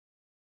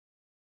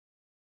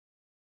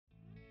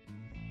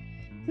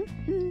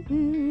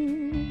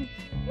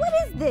What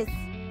is this?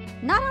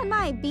 Not on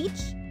my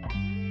beach.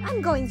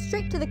 I'm going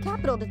straight to the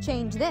Capitol to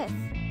change this.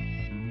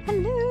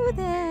 Hello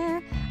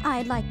there.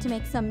 I'd like to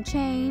make some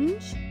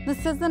change.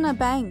 This isn't a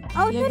bank.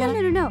 Oh,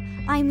 no.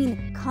 I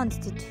mean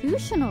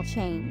constitutional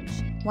change.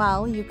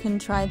 Well, you can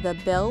try the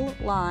bill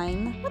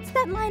line. What's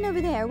that line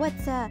over there?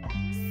 What's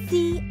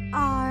CRC?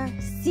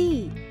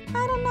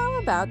 I don't know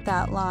about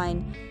that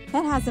line.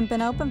 It hasn't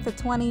been open for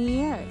 20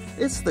 years.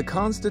 It's the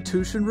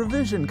Constitution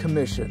Revision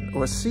Commission,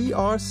 or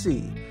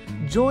CRC.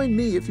 Join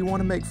me if you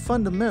want to make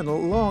fundamental,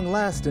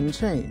 long-lasting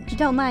change.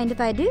 Don't mind if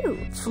I do.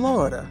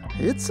 Florida.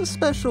 It's a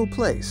special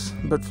place,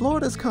 but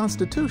Florida's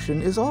Constitution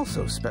is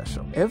also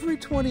special. Every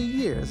 20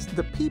 years,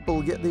 the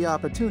people get the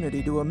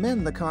opportunity to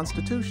amend the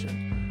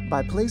Constitution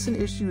by placing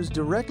issues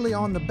directly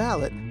on the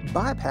ballot,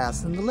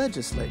 bypassing the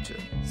legislature.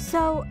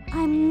 So,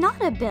 I'm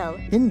not a bill.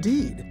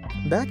 Indeed.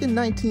 Back in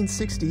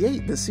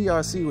 1968, the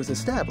CRC was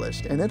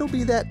established, and it'll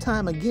be that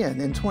time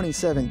again in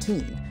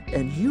 2017.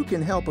 And you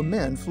can help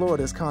amend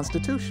Florida's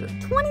Constitution.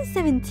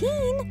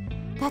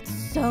 2017? That's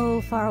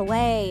so far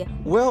away.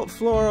 Well,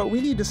 Flora, we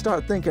need to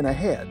start thinking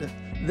ahead.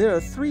 There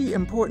are 3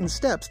 important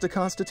steps to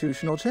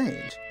constitutional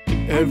change.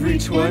 Every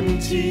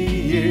 20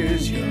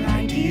 years, your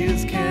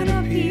ideas can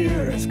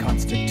appear as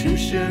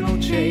constitutional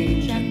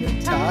change, and the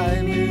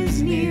time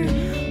is near.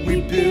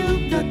 We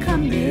build the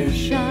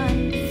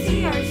commission.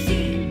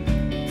 CRC.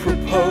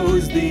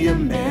 Propose the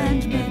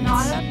amendment.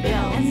 Not a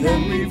bill. And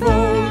then we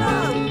vote.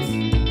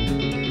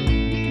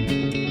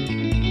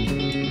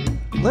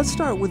 Let's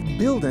start with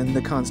building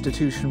the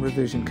Constitution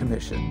Revision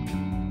Commission.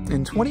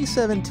 In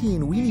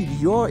 2017, we need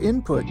your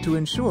input to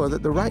ensure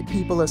that the right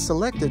people are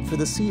selected for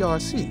the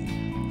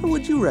CRC. Who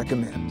would you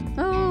recommend?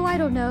 Oh, I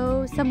don't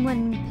know.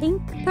 Someone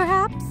pink,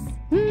 perhaps?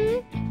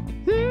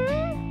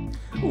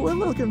 We're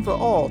looking for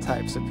all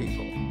types of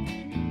people.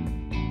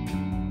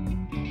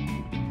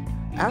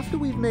 After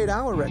we've made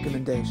our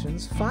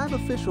recommendations, 5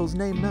 officials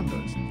name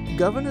members.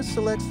 Governor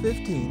selects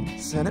 15,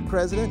 Senate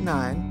President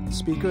 9,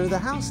 Speaker of the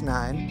House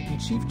 9,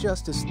 and Chief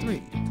Justice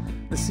 3.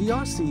 The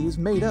CRC is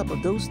made up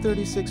of those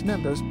 36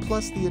 members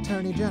plus the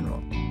Attorney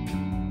General.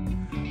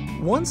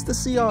 Once the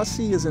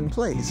CRC is in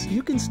place,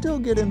 you can still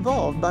get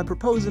involved by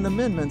proposing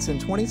amendments in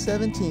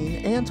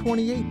 2017 and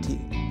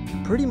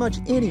 2018. Pretty much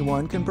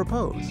anyone can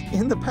propose.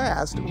 In the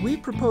past,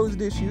 we've proposed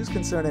issues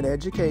concerning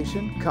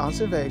education,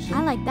 conservation,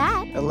 I like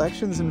that.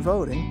 elections and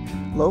voting,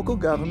 local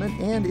government,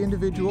 and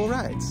individual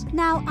rights.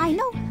 Now, I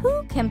know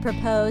who can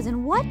propose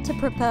and what to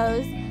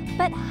propose,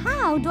 but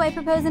how do I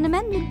propose an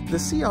amendment? The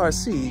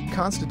CRC,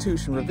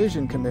 Constitution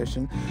Revision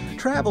Commission,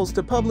 travels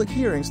to public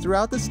hearings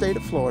throughout the state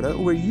of Florida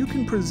where you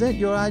can present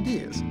your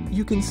ideas.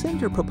 You can send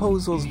your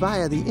proposals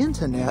via the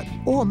internet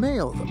or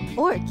mail them.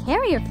 Or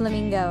carrier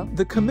flamingo.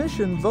 The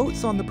commission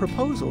votes on the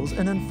proposals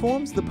and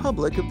informs the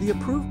public of the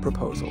approved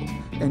proposals.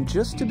 And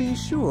just to be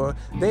sure,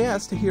 they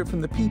ask to hear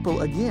from the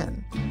people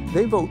again.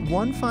 They vote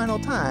one final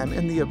time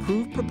and the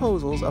approved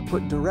proposals are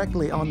put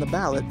directly on the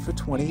ballot for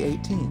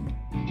 2018.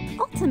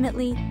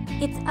 Ultimately,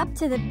 it's up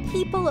to the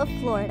people of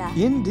Florida.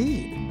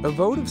 Indeed. A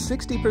vote of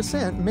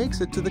 60% makes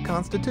it to the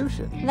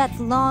Constitution. That's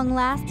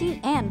long-lasting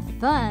and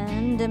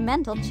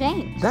fundamental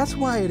change. That's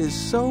why it is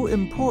so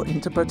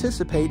important to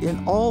participate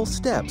in all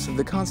steps of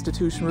the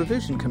Constitution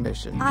Revision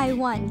Commission. I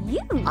want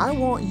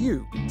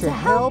you to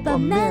help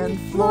amend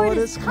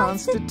Florida's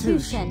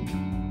Constitution.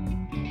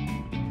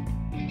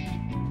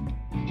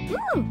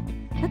 Ooh,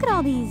 look at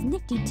all these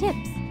nifty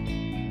tips.